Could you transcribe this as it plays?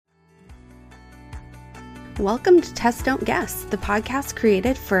Welcome to Test Don't Guess, the podcast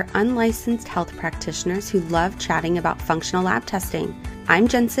created for unlicensed health practitioners who love chatting about functional lab testing. I'm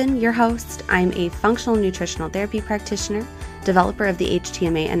Jensen, your host. I'm a functional nutritional therapy practitioner, developer of the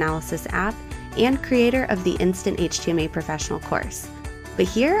HTMA Analysis app, and creator of the Instant HTMA Professional course. But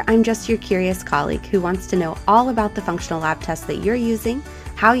here, I'm just your curious colleague who wants to know all about the functional lab tests that you're using,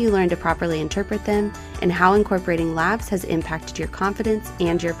 how you learn to properly interpret them, and how incorporating labs has impacted your confidence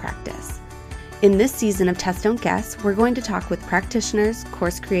and your practice. In this season of Test Don't Guess, we're going to talk with practitioners,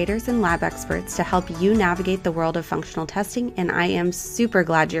 course creators, and lab experts to help you navigate the world of functional testing, and I am super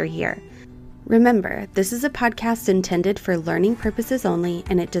glad you're here. Remember, this is a podcast intended for learning purposes only,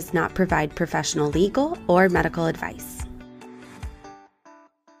 and it does not provide professional legal or medical advice.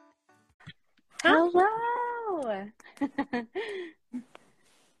 Hello! How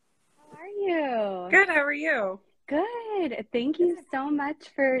are you? Good, how are you? Good. Thank you so much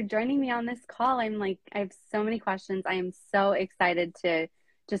for joining me on this call. I have so many questions. I am so excited to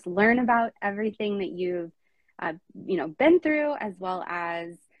just learn about everything that you've, been through, as well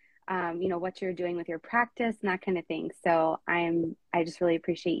as, what you're doing with your practice and that kind of thing. So I just really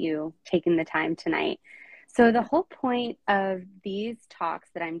appreciate you taking the time tonight. So the whole point of these talks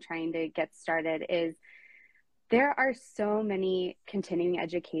that I'm trying to get started is there are so many continuing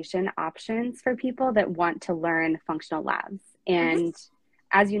education options for people that want to learn functional labs. And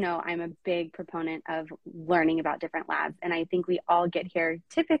as you know, I'm a big proponent of learning about different labs. And I think we all get here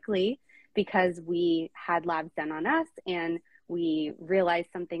typically because we had labs done on us and we realized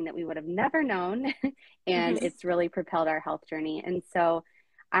something that we would have never known. And it's really propelled our health journey. And so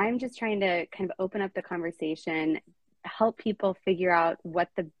I'm just trying to kind of open up the conversation, help people figure out what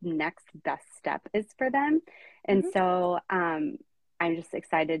the next best step is for them. And so I'm just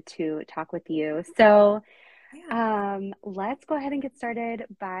excited to talk with you. So let's go ahead and get started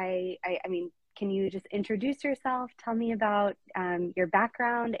by, can you just introduce yourself? Tell me about your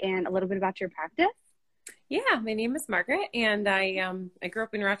background and a little bit about your practice. Yeah, my name is Margaret, and I grew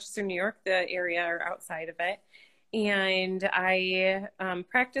up in Rochester, New York, the area or outside of it. And I,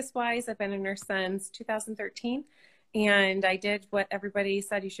 practice-wise, I've been a nurse since 2013. And I did what everybody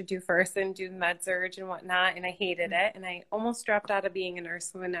said you should do first and do med surg and whatnot. And I hated it. And I almost dropped out of being a nurse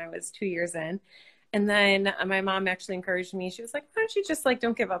when I was 2 years in. And then my mom actually encouraged me. She was like, why don't you just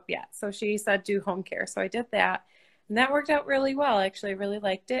don't give up yet? So she said, do home care. So I did that. And that worked out really well. Actually, I really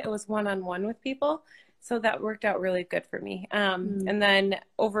liked it. It was one-on-one with people. So that worked out really good for me. And then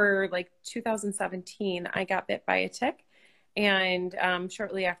over 2017, I got bit by a tick. And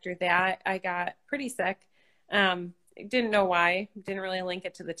shortly after that, I got pretty sick. Didn't know why. Didn't really link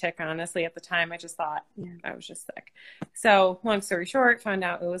it to the tick, honestly. At the time, I just thought I was just sick. So long story short, found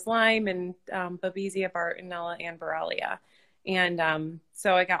out it was Lyme and Babesia, Bartonella, and Borrelia. And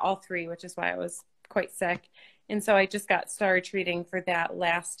so I got all three, which is why I was quite sick. And so I just got started treating for that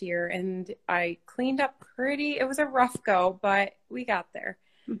last year. And I cleaned up it was a rough go, but we got there.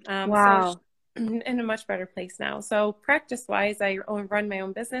 Wow. So in a much better place now. So practice-wise, I run my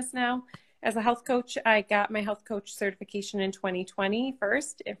own business now. As a health coach, I got my health coach certification in 2020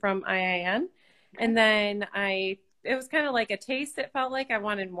 first from IIN. And then it was kind of like a taste. It felt like I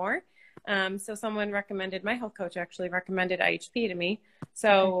wanted more. So someone my health coach actually recommended IHP to me.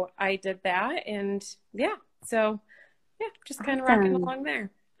 So I did that and just kind of rocking along there.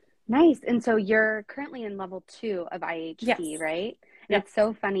 Nice. And so you're currently in level 2 of IHP, right? And it's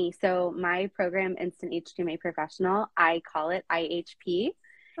so funny. So my program, Instant HTMA Professional, I call it IHP.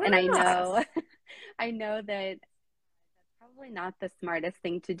 And I know that that's probably not the smartest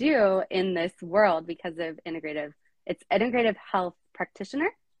thing to do in this world because of integrative. It's Integrative Health Practitioner.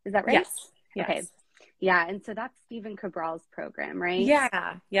 Is that right? Yes. Okay. Yeah. And so that's Stephen Cabral's program, right?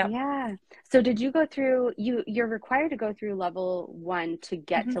 Yeah. Yep. Yeah. So did you go through, you're required to go through level 1 to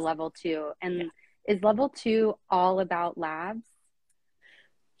get to level 2. And is level 2 all about labs?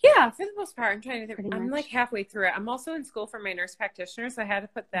 Yeah, for the most part. I'm trying to think. I'm halfway through it. I'm also in school for my nurse practitioner, so I had to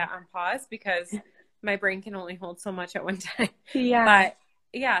put that on pause because my brain can only hold so much at one time. Yeah. But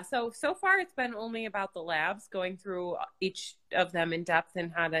yeah, so far it's been only about the labs, going through each of them in depth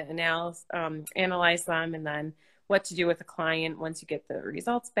and how to analyze them, and then what to do with the client once you get the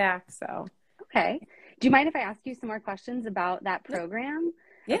results back. So okay. Do you mind if I ask you some more questions about that program?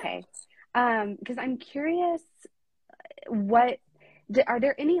 Yeah. Okay. Because I'm curious, are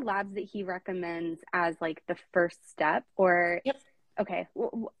there any labs that he recommends as the first step or? Yep. Okay.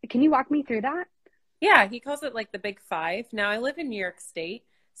 Can you walk me through that? Yeah. He calls it the big 5. Now I live in New York State.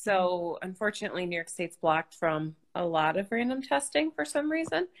 So unfortunately, New York State's blocked from a lot of random testing for some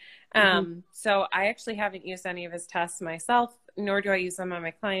reason. So I actually haven't used any of his tests myself, nor do I use them on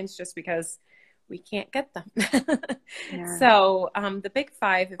my clients just because we can't get them. Yeah. So the big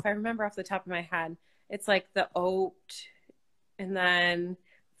five, if I remember off the top of my head, it's like the oat, and then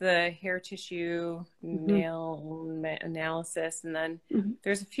the hair tissue Hmm. nail analysis, and then Hmm.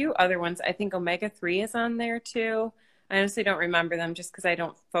 there's a few other ones. I think omega-3 is on there too. I honestly don't remember them just because I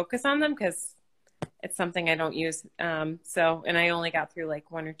don't focus on them because it's something I don't use. And I only got through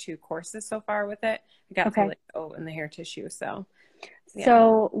like one or two courses so far with it. I got through Okay. like oat and the hair tissue. So yeah.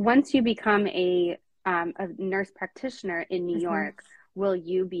 So once you become a nurse practitioner in New Hmm. York, will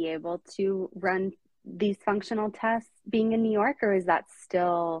you be able to run these functional tests being in New York, or is that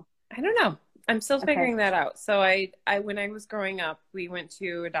still I don't know. I'm still okay? figuring that out. So when I was growing up, we went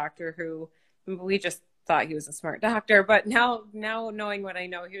to a doctor who we just thought he was a smart doctor, but now knowing what I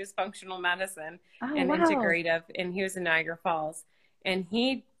know, he was functional medicine Oh, and wow. integrative, and he was in Niagara Falls, and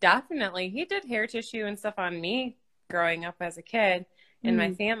he did hair tissue and stuff on me growing up as a kid in my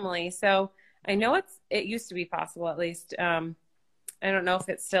Mm, family. So I know it used to be possible at least. I don't know if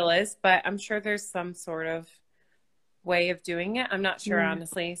it still is, but I'm sure there's some sort of way of doing it. I'm not sure, yeah.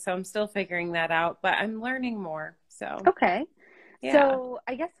 honestly. So I'm still figuring that out, but I'm learning more. So Okay. yeah. So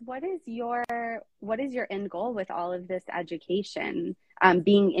I guess what is your end goal with all of this education,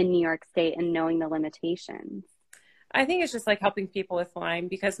 being in New York State and knowing the limitations? I think it's just like helping people with Lyme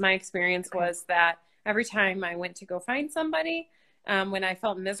because my experience Okay. was that every time I went to go find somebody, when I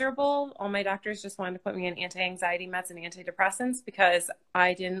felt miserable, all my doctors just wanted to put me on anti-anxiety meds and antidepressants because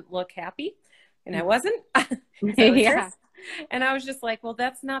I didn't look happy and I Mm. wasn't. So is Yeah. yours. And I was just like, well,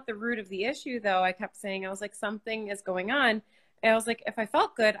 that's not the root of the issue, though. I kept saying, I was like, something is going on. And I was like, if I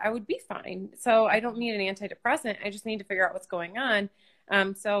felt good, I would be fine. So I don't need an antidepressant. I just need to figure out what's going on.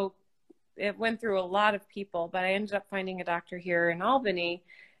 So it went through a lot of people, but I ended up finding a doctor here in Albany,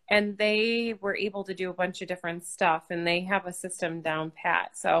 and they were able to do a bunch of different stuff, and they have a system down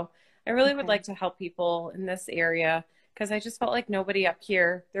pat. So I really would Okay. like to help people in this area because I just felt like nobody up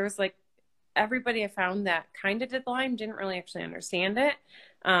here, there was like everybody I found that kind of did Lyme didn't really actually understand it.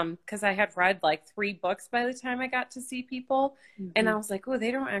 Because I had read like 3 books by the time I got to see people. And Hmm. I was like, oh,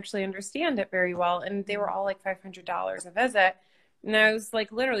 they don't actually understand it very well. And they were all like $500 a visit. And I was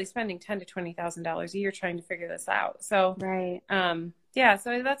like literally spending ten to $20,000 a year trying to figure this out. So, Right. yeah,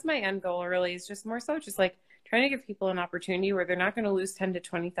 so that's my end goal really is just more so just like trying to give people an opportunity where they're not going to lose ten to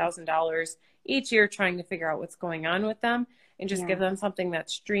 $20,000 each year trying to figure out what's going on with them and just give Yeah. them something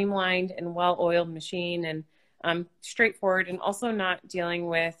that's streamlined and well-oiled machine and straightforward and also not dealing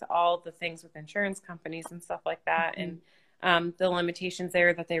with all the things with insurance companies and stuff like that Hmm. and the limitations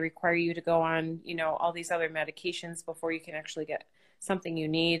there that they require you to go on, all these other medications before you can actually get something you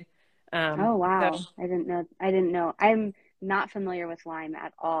need. Oh, So wow. I didn't know. I didn't know. I'm not familiar with Lyme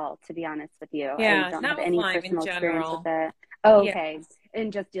at all, to be honest with you. I yeah, don't have not with any Lyme in personal experience with general. it. Oh, Yeah. okay.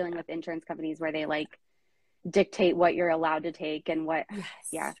 And just dealing with insurance companies where they like dictate what you're allowed to take and what, yeah,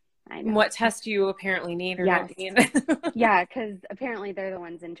 Yes. I And know. what tests you apparently need or Yes. don't need. Yeah, because apparently they're the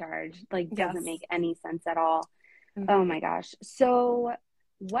ones in charge. Like, doesn't Yes. make any sense at all. Oh Hmm. my gosh. So,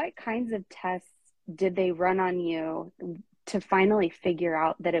 what kinds of tests did they run on you to finally figure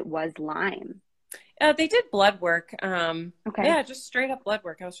out that it was Lyme? They did blood work. Okay. Yeah, just straight up blood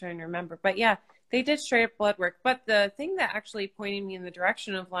work. I was trying to remember, but yeah, they did straight up blood work. But the thing that actually pointed me in the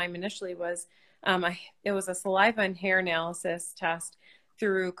direction of Lyme initially was, it was a saliva and hair analysis test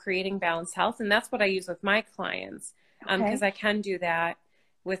through Creating Balanced Health, and that's what I use with my clients, because Okay. I can do that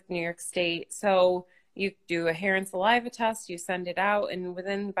with New York State. So you do a hair and saliva test, you send it out, and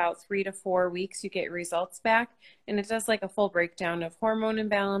within about 3 to 4 weeks, you get results back. And it does like a full breakdown of hormone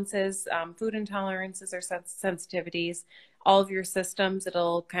imbalances, food intolerances or sensitivities, all of your systems.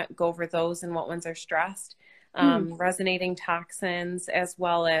 It'll go over those and what ones are stressed, Hmm. resonating toxins, as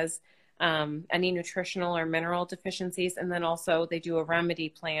well as any nutritional or mineral deficiencies. And then also they do a remedy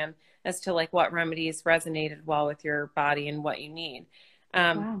plan as to like what remedies resonated well with your body and what you need.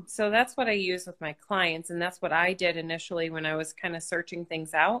 Wow. So that's what I use with my clients. And that's what I did initially when I was kind of searching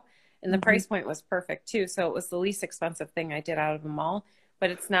things out. And the Hmm. price point was perfect too. So it was the least expensive thing I did out of them all, but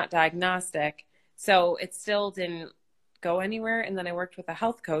it's not diagnostic. So it still didn't go anywhere. And then I worked with a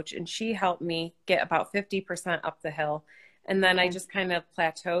health coach and she helped me get about 50% up the hill. And then I Okay. just kind of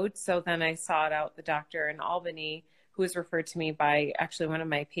plateaued. So then I sought out the doctor in Albany who was referred to me by actually one of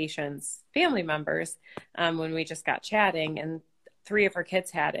my patients' family members when we just got chatting. And 3 of her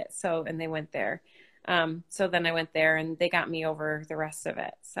kids had it. So, and they went there. So then I went there and they got me over the rest of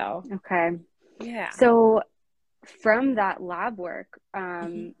it. So, Okay. yeah. So from that lab work,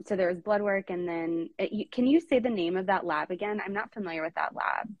 Mhm. so there was blood work, and then can you say the name of that lab again? I'm not familiar with that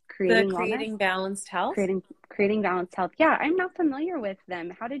lab. The Creating Wellness, Creating Balanced Health. creating balanced health. Yeah, I'm not familiar with them.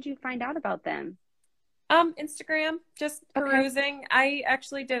 How did you find out about them? Instagram, just Okay. perusing. I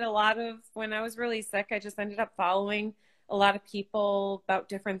actually did a lot of, when I was really sick, I just ended up following a lot of people about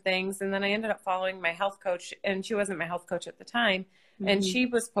different things. And then I ended up following my health coach, and she wasn't my health coach at the time. And Hmm. she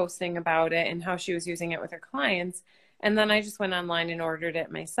was posting about it and how she was using it with her clients. And then I just went online and ordered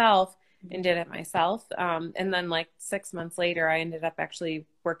it myself and did it myself. And then, like 6 months later, I ended up actually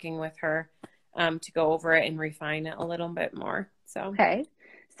working with her to go over it and refine it a little bit more. So. Okay.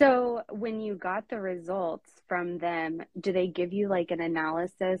 So when you got the results from them, do they give you like an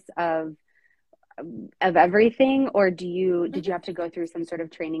analysis of everything, or did you have to go through some sort of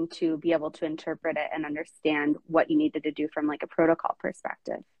training to be able to interpret it and understand what you needed to do from like a protocol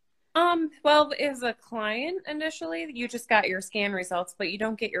perspective? Well, as a client initially, you just got your scan results, but you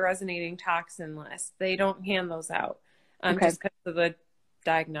don't get your resonating toxin list. They don't hand those out, Okay. just because of the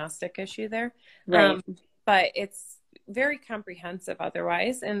diagnostic issue there. Right. Um, but it's very comprehensive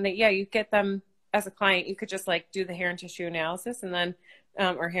otherwise. And yeah, you get them as a client. You could just like do the hair and tissue analysis and then,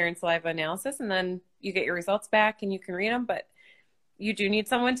 or hair and saliva analysis, and then you get your results back and you can read them. But you do need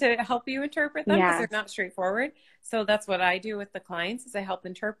someone to help you interpret them because Yeah. they're not straightforward. So that's what I do with the clients is I help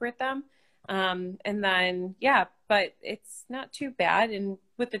interpret them. And then, yeah, but it's not too bad. And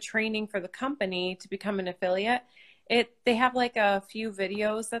with the training for the company to become an affiliate, they have like a few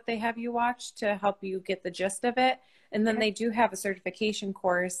videos that they have you watch to help you get the gist of it. And then Okay. they do have a certification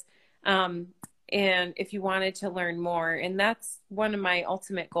course. And if you wanted to learn more, and that's one of my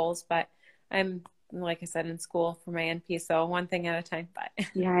ultimate goals, but I'm, like I said, in school for my NP, so one thing at a time. But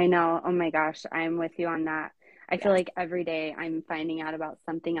Yeah, I know. Oh my gosh, I'm with you on that. I feel yes, like every day I'm finding out about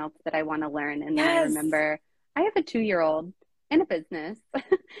something else that I want to learn. And then I yes, remember I have a 2-year-old in a business. yes,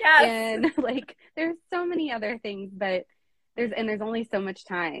 And like there's so many other things, but there's only so much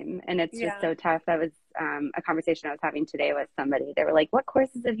time. And it's just yeah, so tough. That was a conversation I was having today with somebody. They were like, "What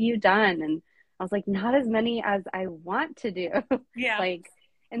courses have you done?" And I was like, "Not as many as I want to do." yeah. Like,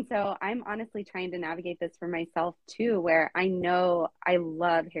 and so I'm honestly trying to navigate this for myself too, where I know I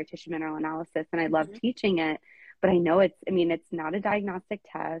love hair tissue mineral analysis and I love Mm-hmm. teaching it, but I know I mean, it's not a diagnostic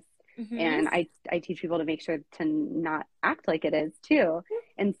test. Mm-hmm. And I teach people to make sure to not act like it is too.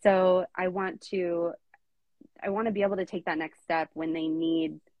 And so I want to be able to take that next step when they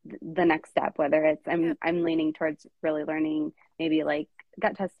need the next step, whether it's Yeah. I'm leaning towards really learning maybe like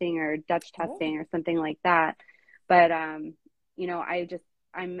gut testing or Dutch Oh. testing or something like that. But you know,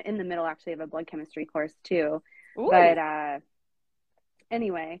 I'm in the middle actually of a blood chemistry course too. But Ooh.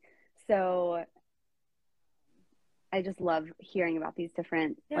 anyway, so I just love hearing about these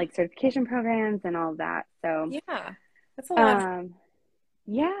different Yeah. like certification programs and all of that. So Yeah. That's a lot of. um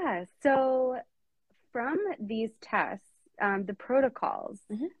yeah, so from these tests, the protocols,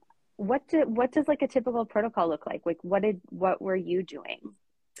 Mhm. what does like a typical protocol look like? Like what were you doing?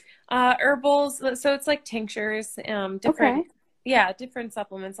 Herbals. So it's like tinctures, different, Okay. yeah, different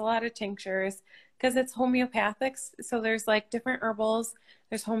supplements, a lot of tinctures because it's homeopathics. So there's like different herbals.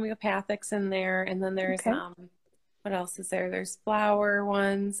 There's homeopathics in there, and then there's Okay. what else is there? There's flower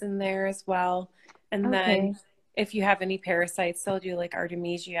ones in there as well. And then Okay. if you have any parasites, they'll do like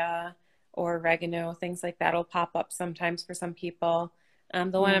artemisia or oregano, things like that will pop up sometimes for some people.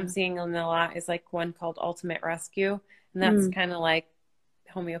 The one I'm Yeah. seeing in a lot is like one called Ultimate Rescue, and that's Mm. kind of like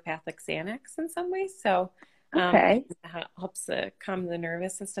homeopathic Xanax in some ways. So Okay. helps calm the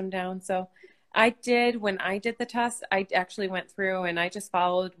nervous system down. So when I did the test, I actually went through and I just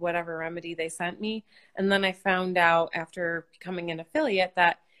followed whatever remedy they sent me. And then I found out after becoming an affiliate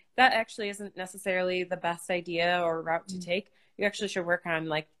that that actually isn't necessarily the best idea or route to Mm. take. You actually should work on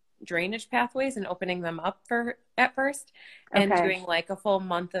like drainage pathways and opening them up for at first and Okay. doing like a full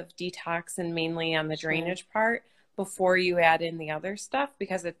month of detox and mainly on the Sure. drainage part before you add in the other stuff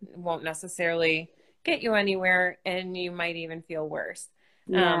because it won't necessarily get you anywhere and you might even feel worse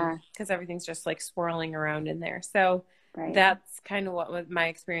Yeah. because everything's just like swirling around in there. So Right. that's kind of what my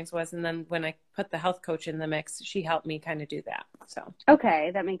experience was. And then when I put the health coach in the mix, she helped me kind of do that. So Okay,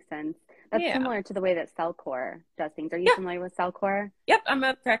 that makes sense. That's yeah. similar to the way that Cellcore does things. Are you Yeah. familiar with Cellcore? Yep. I'm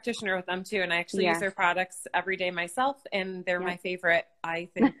a practitioner with them too. And I actually use Yeah. their products every day myself. And they're Yeah. my favorite, I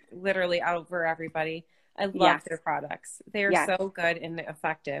think, literally over everybody. I love Yes. their products. They are Yes. so good and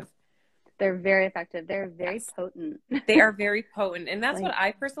effective. They're very effective. They're very Yes. potent. They are very potent. And that's what Like,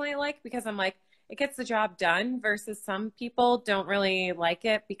 I personally like because I'm like, it gets the job done versus some people don't really like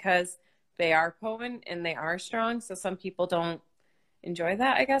it because they are potent and they are strong. So some people don't enjoy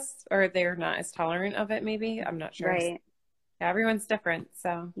that, I guess, or they're not as tolerant of it, maybe. I'm not sure. Right. Everyone's different.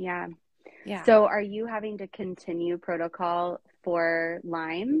 So, Yeah. yeah. So are you having to continue protocol for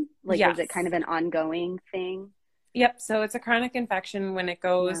Lyme? Like, is it kind Yes. of an ongoing thing? Yep. So it's a chronic infection when it Yeah.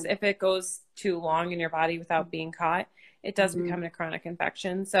 goes, if it goes too long in your body without being caught, it does Hmm. become a chronic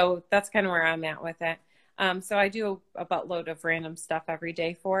infection. So that's kind of where I'm at with it. So I do a buttload of random stuff every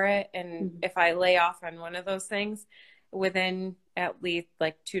day for it. And Hmm. if I lay off on one of those things, within at least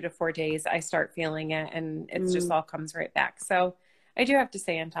like 2 to 4 days, I start feeling it and it's just Mm. all comes right back. So I do have to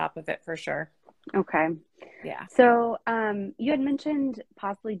stay on top of it for sure. Okay. Yeah. So, you had mentioned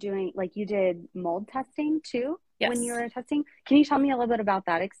possibly doing, like, you did mold testing too when you Yes. were testing. Can you tell me a little bit about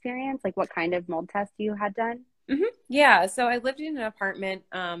that experience? Like, what kind of mold test you had done? Yeah. So I lived in an apartment.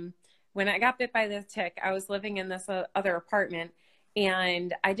 When I got bit by the tick, I was living in this other apartment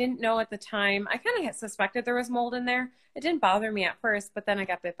and I didn't know at the time. I kind of suspected there was mold in there. It didn't bother me at first, but then I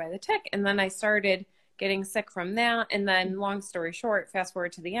got bit by the tick and then I started getting sick from that. And then, long story short, fast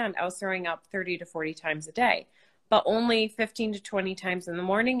forward to the end, I was throwing up 30 to 40 times a day, but only 15 to 20 times in the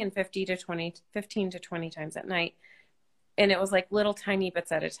morning and 15 to 20 times at night. And it was like little tiny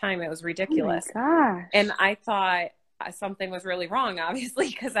bits at a time. It was Oh my ridiculous. And gosh. I thought something was really wrong, obviously,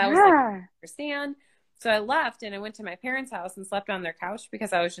 because I was like, I Yeah. don't understand. So I left and I went to my parents' house and slept on their couch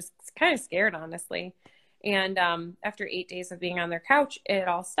because I was just kind of scared, honestly. And after 8 days of being on their couch, it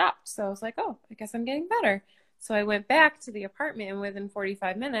all stopped. So I was like, oh, I guess I'm getting better. So I went back to the apartment and within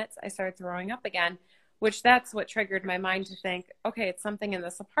 45 minutes, I started throwing up again, which that's what triggered my mind to think, okay, it's something in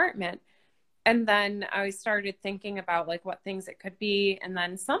this apartment. And then I started thinking about like what things it could be. And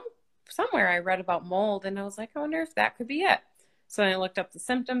then somewhere I read about mold and I was like, I wonder if that could be it. So I looked up the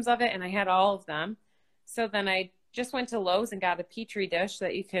symptoms of it and I had all of them. So then I just went to Lowe's and got a petri dish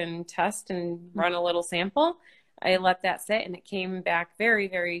that you can test and run a little sample. I let that sit and it came back very,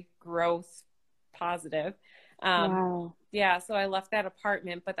 very growth positive. Um, Wow. yeah, so I left that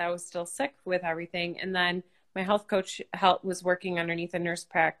apartment, but I was still sick with everything. And then my health coach was working underneath a nurse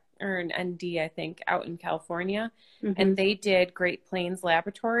prac or an ND, I think, out in California, Mm-hmm. and they did Great Plains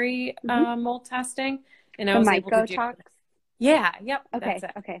Laboratory Mm-hmm. mold testing, and I The was able to do. mycotox. Yeah, yep, that's Okay.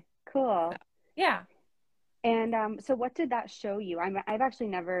 it. Okay. So, Cool. yeah. And so what did that show you? I've actually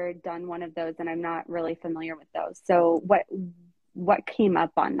never done one of those and I'm not really familiar with those. So what came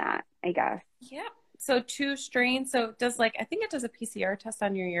up on that, I guess? Yeah. So two strains. So it does like I think it does a PCR test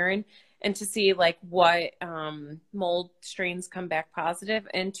on your urine and to see like what mold strains come back positive.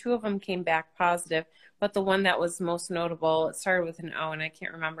 And two of them came back positive. But the one that was most notable, it started with an O, and I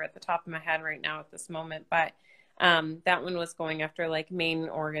can't remember at the top of my head right now at this moment. But that one was going after like main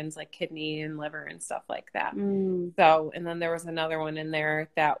organs like kidney and liver and stuff like that. Mm, So, and then there was another one in there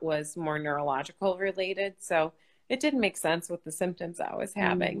that was more neurological related. So it didn't make sense with the symptoms I was mm.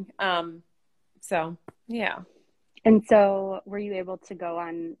 having. So yeah. And so were you able to go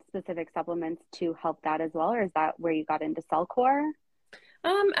on specific supplements to help that as well, or is that where you got into cell core?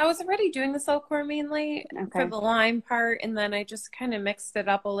 I was already doing the Cellcore mainly for Okay. the Lyme part, and then I just kind of mixed it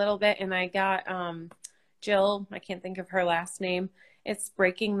up a little bit, and I got Jill, I can't think of her last name. It's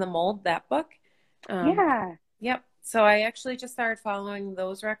Breaking the Mold, that book. Um, Yeah. yep. So I actually just started following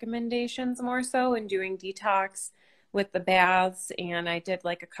those recommendations more so and doing detox with the baths, and I did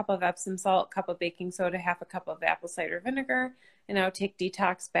like a cup of Epsom salt, cup of baking soda, half a cup of apple cider vinegar, and I would take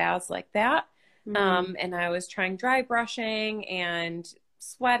detox baths like that. Mm, And I was trying dry brushing and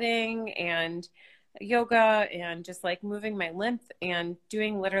sweating and yoga and just like moving my lymph and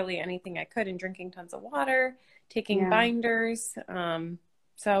doing literally anything I could and drinking tons of water, taking yeah. binders.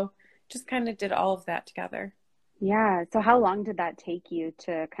 So just kind of did all of that together. Yeah. So how long did that take you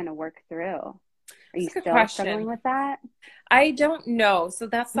to kind of work through? Are you That's a good still struggling question. with that? I don't know. So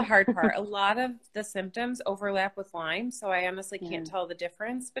that's the hard part. A lot of the symptoms overlap with Lyme. So I honestly Yeah. can't tell the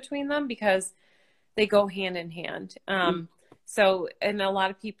difference between them because they go hand in hand. Mm, So, and a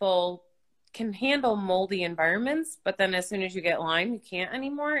lot of people can handle moldy environments, but then as soon as you get Lyme, you can't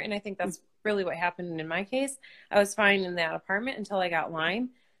anymore. And I think mm. that's really what happened in my case. I was fine in that apartment until I got Lyme.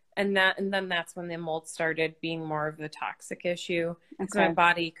 And then that's when the mold started being more of the toxic issue because my Okay.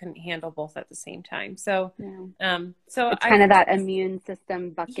 body couldn't handle both at the same time. So, Yeah. so It's kind I've of that just, immune system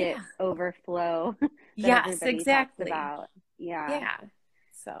bucket yeah, overflow that yes, everybody talks exactly. about. Yeah. Yeah.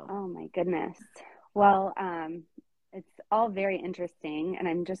 So, Oh my goodness. Well, it's all very interesting, and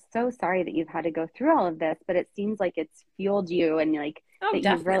I'm just so sorry that you've had to go through all of this, but it seems like it's fueled you and like oh, that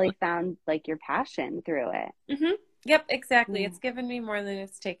you've really definitely. found like your passion through it. Hmm. Yep, exactly. Yeah. It's given me more than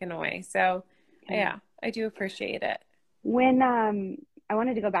it's taken away. So, Okay. yeah, I do appreciate it. When I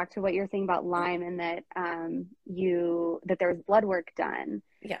wanted to go back to what you're saying about Lyme and that that there was blood work done.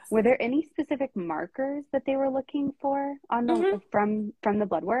 Yes. Were there any specific markers that they were looking for on Hmm. the from the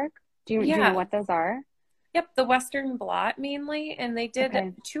blood work? Do you know Yeah. what those are? Yep, the Western blot mainly, and they did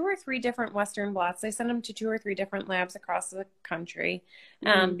Okay. 2 or 3 different Western blots. They sent them to 2 or 3 different labs across the country,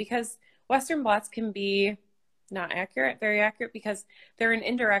 Mm, because Western blots can be not accurate, very accurate, because they're an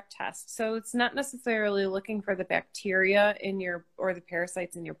indirect test. So it's not necessarily looking for the bacteria in your or the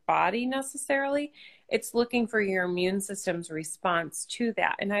parasites in your body necessarily. It's looking for your immune system's response to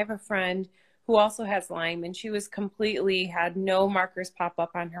that. And I have a friend who also has Lyme, and she was completely had no markers pop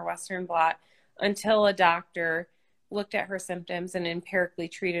up on her Western blot until a doctor looked at her symptoms and empirically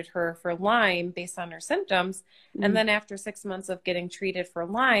treated her for Lyme based on her symptoms. And mm, then after 6 months of getting treated for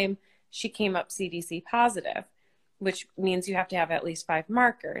Lyme, she came up CDC positive, which means you have to have at least 5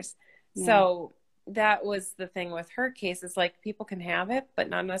 markers. yeah. So that was the thing with her case, is like people can have it, but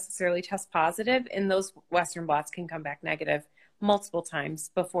not necessarily test positive. And those Western blots can come back negative multiple times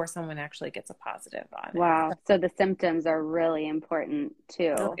before someone actually gets a positive on it. Wow. So the symptoms are really important Oh,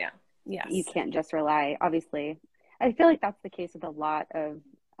 too. yeah. You Yes. can't just rely, obviously. I feel like that's the case with a lot of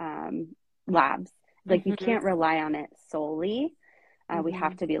labs. Like you Hmm. can't rely on it solely. We Hmm.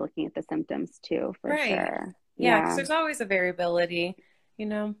 have to be looking at the symptoms too, for Right. sure. Yeah, because Yeah. there's always a variability, you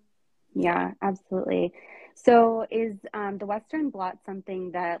know? Yeah. Yeah, absolutely. So is the Western blot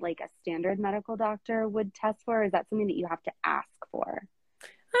something that like a standard medical doctor would test for? Or is that something that you have to ask for?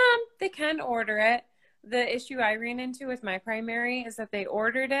 They can order it. The issue I ran into with my primary is that they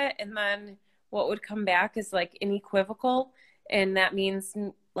ordered it, and then what would come back is like unequivocal. And that means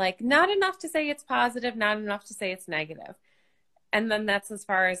like not enough to say it's positive, not enough to say it's negative. And then that's as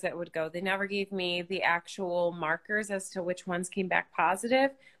far as it would go. They never gave me the actual markers as to which ones came back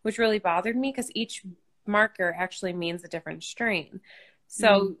positive, which really bothered me because each marker actually means a different strain. Mm,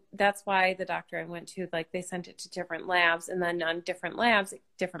 So that's why the doctor I went to, like, they sent it to different labs, and then on different labs,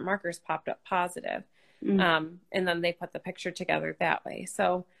 different markers popped up positive. mm, And then they put the picture together that way.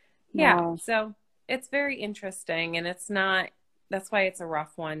 So, yeah, wow. so it's very interesting, and it's not, that's why it's a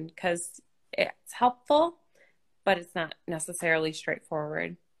rough one because it's helpful, but it's not necessarily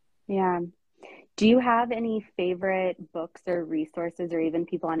straightforward. Yeah. Do you have any favorite books or resources or even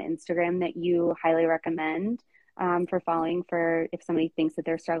people on Instagram that you highly recommend for following for if somebody thinks that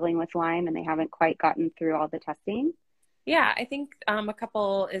they're struggling with Lyme and they haven't quite gotten through all the testing? Yeah, I think a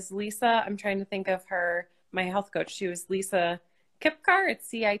couple is Lisa. I'm trying to think of her, my health coach. She was Lisa Kipkar.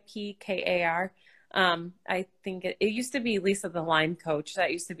 It's Cipkar. I think it used to be Lisa the Lyme coach.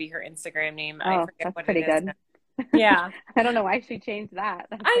 That used to be her Instagram name. I Oh, forget that's what it pretty is good. now. Yeah. I don't know why she changed that.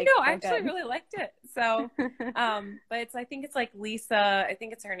 That's I like know. I so actually good. really liked it. So, but I think it's like Lisa, I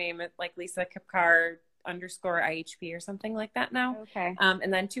think it's her name, it's like Lisa Kipkar underscore IHP or something like that now. Okay.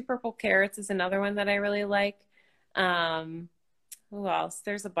 And then Two Purple Carrots is another one that I really like. Um, who else?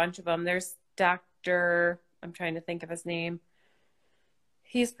 There's a bunch of them. There's Dr. I'm trying to think of his name.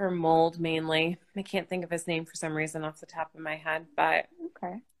 He's for mold mainly. I can't think of his name for some reason off the top of my head, but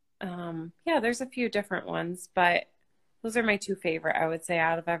Okay. yeah, there's a few different ones, but those are my two favorite, I would say,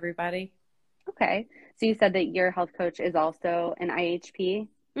 out of everybody. Okay. So you said that your health coach is also an IHP?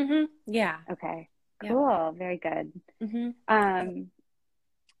 Yeah. Okay. Yep. Cool. Very good. hmm Um,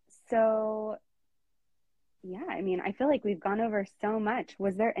 so yeah, I mean, I feel like we've gone over so much.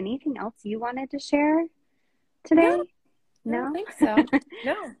 Was there anything else you wanted to share No, today? I don't No? think so.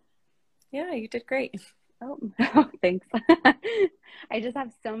 No. Yeah, you did great. Oh, thanks. I just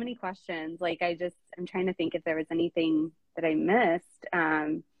have so many questions. Like, I'm trying to think if there was anything that I missed.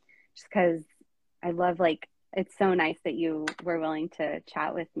 Just because I love, like, it's so nice that you were willing to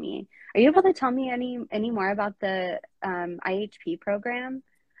chat with me. Are you able to tell me any more about the IHP program?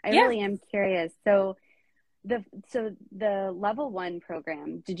 I Yeah. really am curious. So the level one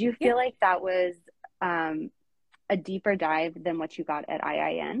program, did you Yeah. feel like that was um, a deeper dive than what you got at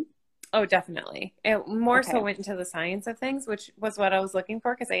IIN? Oh, definitely. It more so Okay. went into the science of things, which was what I was looking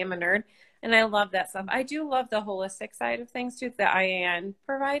for because I am a nerd and I love that stuff. I do love the holistic side of things too, that IAN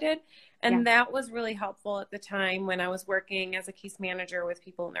provided. Yeah. And that was really helpful at the time when I was working as a case manager with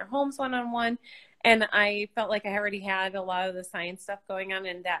people in their homes one on one. And I felt like I already had a lot of the science stuff going on,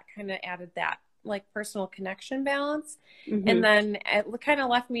 and that kind of added that like personal connection balance. Mm-hmm. And then it kind of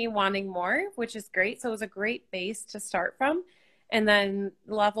left me wanting more, which is great. So it was a great base to start from. And then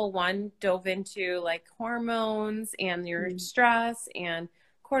level one dove into like hormones and your stress and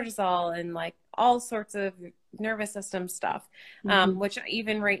cortisol and like all sorts of nervous system stuff, Mm-hmm. which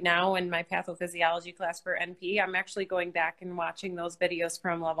even right now in my pathophysiology class for NP, I'm actually going back and watching those videos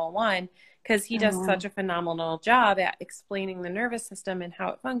from level 1 because he Oh, does wow. such a phenomenal job at explaining the nervous system and how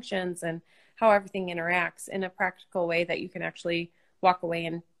it functions and how everything interacts in a practical way that you can actually walk away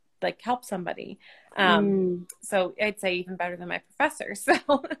and like help somebody. Mm. So I'd say even better than my professor.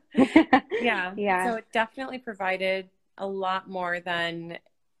 So yeah, Yeah. so it definitely provided a lot more than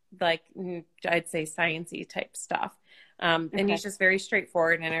like I'd say sciencey type stuff. And Okay. he's just very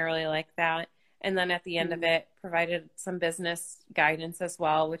straightforward, and I really like that. And then at the end of Mm. it, provided some business guidance as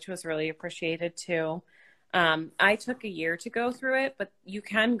well, which was really appreciated too. I took a year to go through it, but you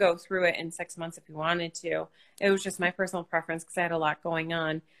can go through it in 6 months if you wanted to. It was just my personal preference because I had a lot going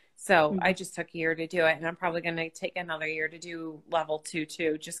on. So I Mhm. just took a year to do it, and I'm probably going to take another year to do level 2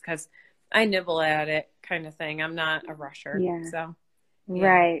 too, just because I nibble at it kind of thing. I'm not a rusher. Yeah. So yeah.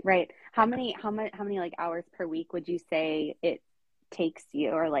 Right, right. How many like hours per week would you say it takes you,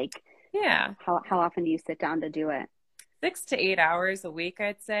 or like Yeah. how often do you sit down to do it? 6 to 8 hours a week,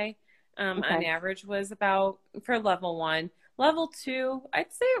 I'd say, on Okay. average was about for level 1. Level 2,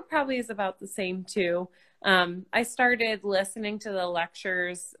 I'd say it probably is about the same too. I started listening to the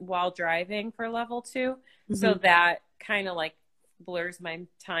lectures while driving for level 2, so Hmm. that kind of like blurs my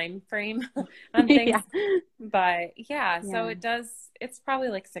time frame on Yeah. things. But yeah, so Yeah. it does. It's probably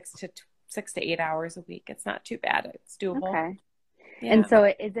like 6 to 8 hours a week. It's not too bad. It's doable. Okay. And Yeah. so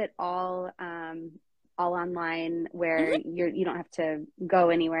is it all online where Mhm. you don't have to go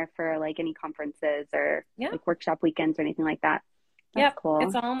anywhere for like any conferences or Yeah. like workshop weekends or anything like that? That's Yep, it's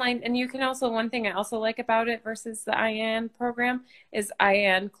cool. all online. And you can also, one thing I also like about it versus the IN program is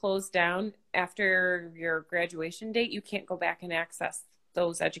IN closed down after your graduation date. You can't go back and access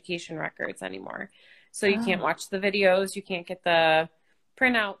those education records anymore. So you can't Oh, watch the videos, you can't get the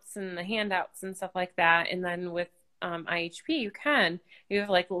printouts and the handouts and stuff like that. And then with IHP, you can. You have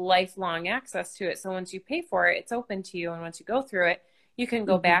like lifelong access to it. So once you pay for it, it's open to you. And once you go through it, you can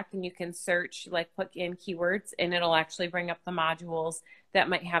go hmm. back and you can search, like put in keywords, and it'll actually bring up the modules that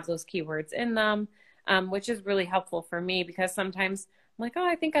might have those keywords in them, which is really helpful for me because sometimes I'm like, oh,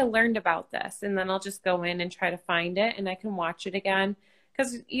 I think I learned about this. And then I'll just go in and try to find it and I can watch it again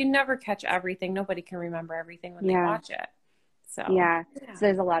because you never catch everything. Nobody can remember everything when they Yeah. watch it. So, Yeah. yeah. So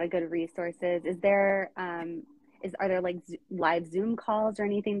there's a lot of good resources. Are there like live Zoom calls or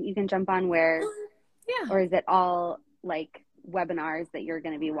anything that you can jump on where, Yeah. or is it all like webinars that you're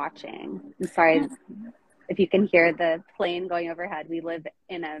going to be watching? I'm sorry if you can hear the plane going overhead. We live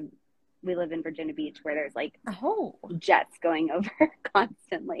in Virginia Beach where there's like Oh, jets going over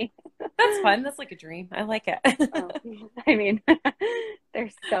constantly. that's fun. That's like a dream. I like it. Oh, I mean, they're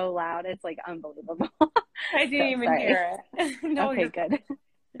so loud. It's like unbelievable. I didn't So even sorry. hear it. No, Okay, you're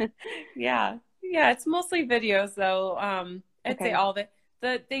good. Yeah. Yeah, it's mostly videos though. I'd say Okay. all of it.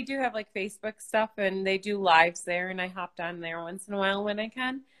 They do have like Facebook stuff and they do lives there and I hopped on there once in a while when I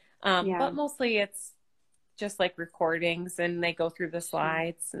can. Yeah, But mostly it's just like recordings and they go through the sure.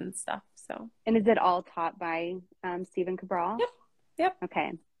 slides and stuff. So, And is it all taught by Stephen Cabral? yep. Yep.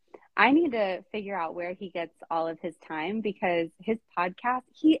 Okay. I need to figure out where he gets all of his time because his podcast,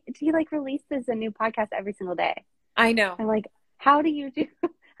 he like releases a new podcast every single day. I know. I'm like, how do you do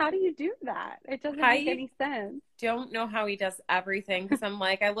how do you do that? It doesn't make I any sense. don't know how he does everything because I'm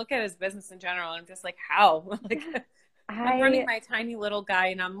like, I look at his business in general and I'm just like, how? Like, Yeah. I'm running I my tiny little guy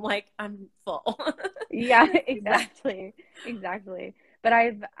and I'm like, I'm full. Yeah, Yeah. exactly. Exactly. But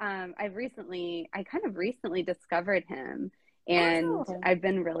I kind of recently discovered him, and Oh, I've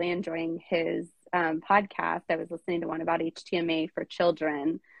been really enjoying his podcast. I was listening to one about HTMA for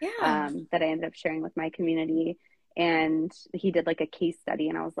children yeah. that I ended up sharing with my community. And he did like a case study,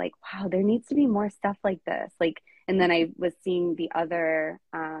 and I was like, wow, there needs to be more stuff like this. Like, and then I was seeing the other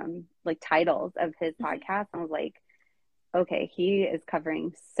like titles of his podcast, and I was like, okay, he is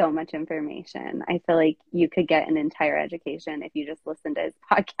covering so much information. I feel like you could get an entire education if you just listen to his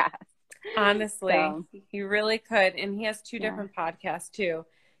podcast. Honestly, So, he really could. And he has two yeah. different podcasts too.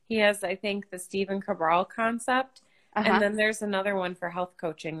 He has, I think, the Stephen Cabral concept, and Uh-huh. then there's another one for health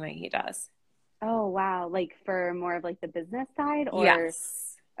coaching that he does. Oh, wow. Like for more of like the business side or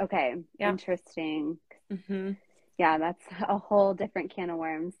Yes. okay, Yep. interesting. Hmm. Yeah, that's a whole different can of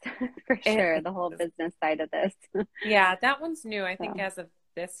worms for sure, It the whole is. business side of this. Yeah, that one's new, I think, So, as of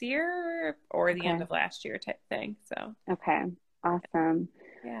this year or the end okay. of last year type thing. So, Okay. Awesome.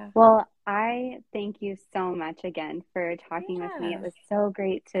 yeah. Well, I thank you so much again for talking with me. It Yeah. was so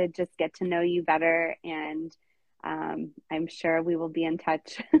great to just get to know you better, and I'm sure we will be in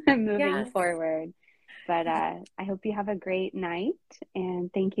touch moving Yes. forward. But I hope you have a great night,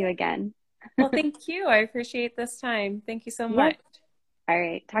 and thank you again. Well, thank you. I appreciate this time. Thank you so Yep. much. All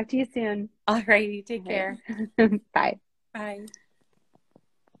right. Talk to you soon. All righty. All Take right. care. Bye. Bye.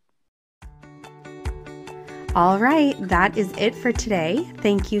 All right, that is it for today.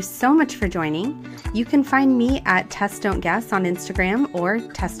 Thank you so much for joining. You can find me at Test Don't Guess on Instagram or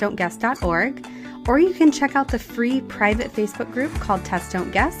testdon'tguess.org, or you can check out the free private Facebook group called Test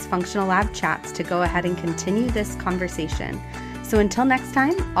Don't Guess Functional Lab Chats to go ahead and continue this conversation. So until next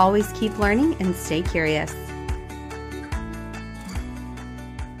time, always keep learning and stay curious.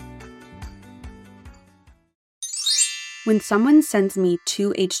 When someone sends me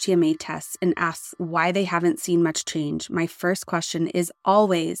 2 HTMA tests and asks why they haven't seen much change, my first question is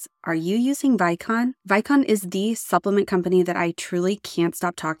always, are you using Vicon? Vicon is the supplement company that I truly can't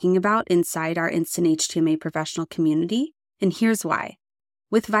stop talking about inside our Instant HTMA professional community, and here's why.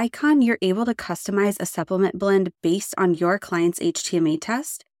 With Vicon, you're able to customize a supplement blend based on your client's HTMA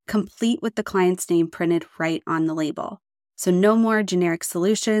test, complete with the client's name printed right on the label. So no more generic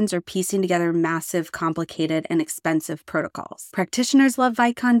solutions or piecing together massive, complicated, and expensive protocols. Practitioners love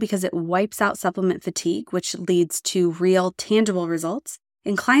Vicon because it wipes out supplement fatigue, which leads to real, tangible results.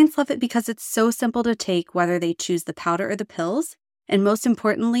 And clients love it because it's so simple to take whether they choose the powder or the pills. And most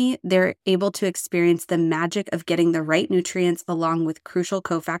importantly, they're able to experience the magic of getting the right nutrients along with crucial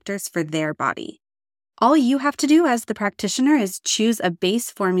cofactors for their body. All you have to do as the practitioner is choose a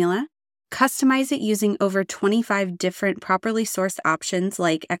base formula, customize it using over 25 different properly sourced options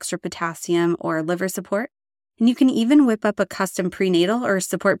like extra potassium or liver support. And you can even whip up a custom prenatal or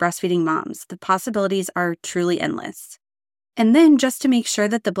support breastfeeding moms. The possibilities are truly endless. And then just to make sure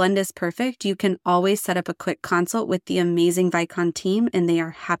that the blend is perfect, you can always set up a quick consult with the amazing Vicon team, and they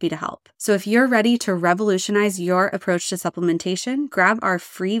are happy to help. So if you're ready to revolutionize your approach to supplementation, grab our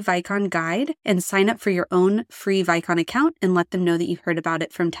free Vicon guide and sign up for your own free Vicon account and let them know that you heard about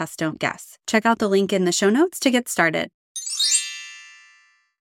it from Test Don't Guess. Check out the link in the show notes to get started.